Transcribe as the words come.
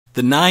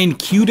The 9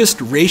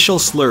 cutest racial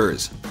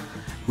slurs.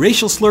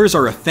 Racial slurs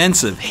are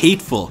offensive,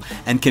 hateful,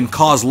 and can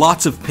cause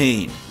lots of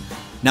pain.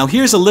 Now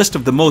here's a list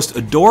of the most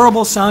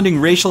adorable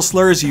sounding racial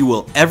slurs you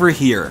will ever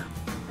hear.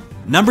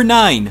 Number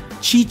 9,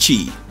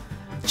 Chi-Chi.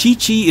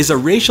 Chi-Chi is a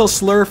racial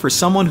slur for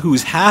someone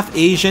who's half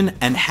Asian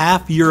and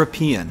half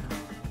European.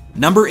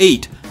 Number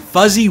 8,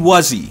 Fuzzy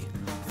Wuzzy.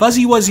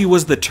 Fuzzy Wuzzy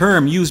was the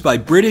term used by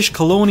British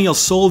colonial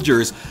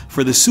soldiers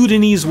for the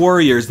Sudanese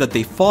warriors that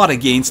they fought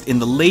against in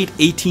the late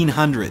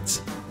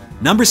 1800s.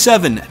 Number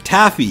 7,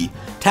 Taffy.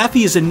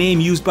 Taffy is a name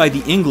used by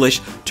the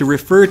English to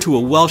refer to a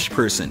Welsh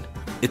person.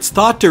 It's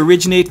thought to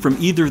originate from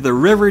either the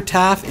River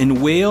Taff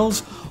in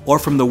Wales or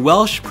from the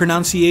Welsh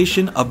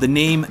pronunciation of the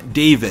name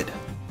David.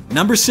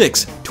 Number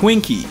 6,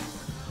 Twinkie.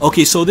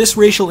 Okay, so this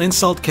racial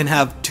insult can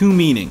have two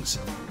meanings.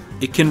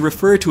 It can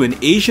refer to an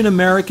Asian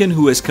American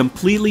who is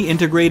completely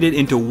integrated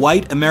into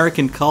white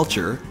American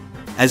culture,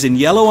 as in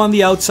yellow on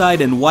the outside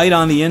and white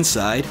on the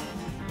inside.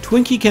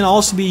 Twinkie can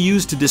also be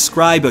used to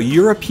describe a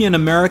European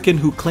American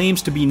who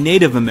claims to be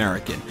Native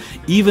American,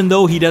 even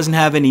though he doesn't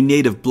have any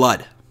native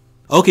blood.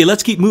 Okay,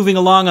 let's keep moving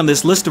along on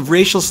this list of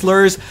racial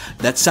slurs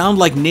that sound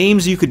like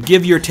names you could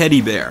give your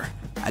teddy bear.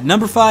 At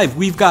number 5,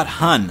 we've got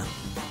Hun.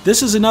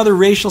 This is another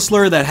racial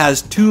slur that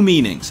has two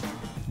meanings.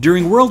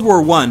 During World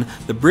War I,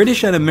 the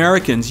British and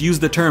Americans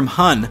used the term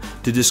Hun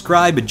to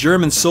describe a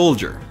German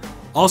soldier.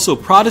 Also,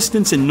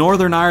 Protestants in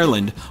Northern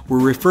Ireland were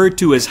referred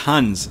to as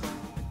Huns.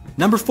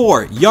 Number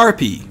 4,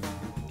 Yarpie.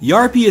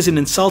 Yarpie is an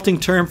insulting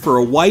term for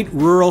a white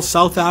rural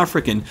South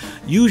African,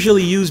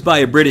 usually used by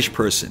a British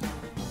person.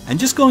 And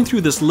just going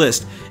through this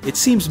list, it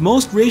seems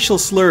most racial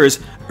slurs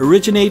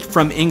originate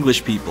from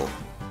English people.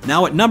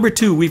 Now at number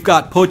 2, we've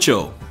got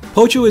Pocho.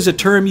 Pocho is a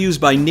term used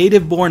by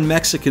native-born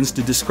Mexicans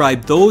to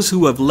describe those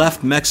who have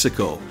left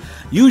Mexico.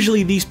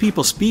 Usually these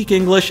people speak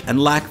English and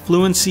lack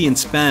fluency in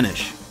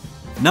Spanish.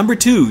 Number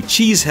 2,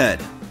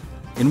 Cheesehead.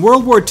 In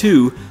World War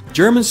II,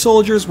 German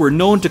soldiers were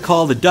known to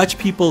call the Dutch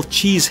people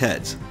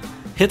cheeseheads.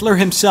 Hitler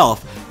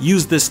himself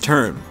used this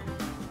term.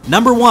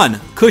 Number 1,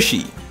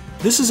 Cushy.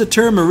 This is a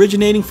term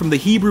originating from the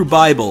Hebrew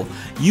Bible,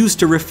 used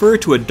to refer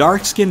to a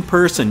dark-skinned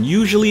person,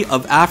 usually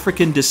of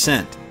African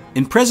descent.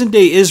 In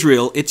present-day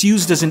Israel, it's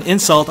used as an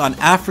insult on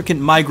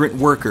African migrant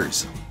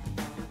workers.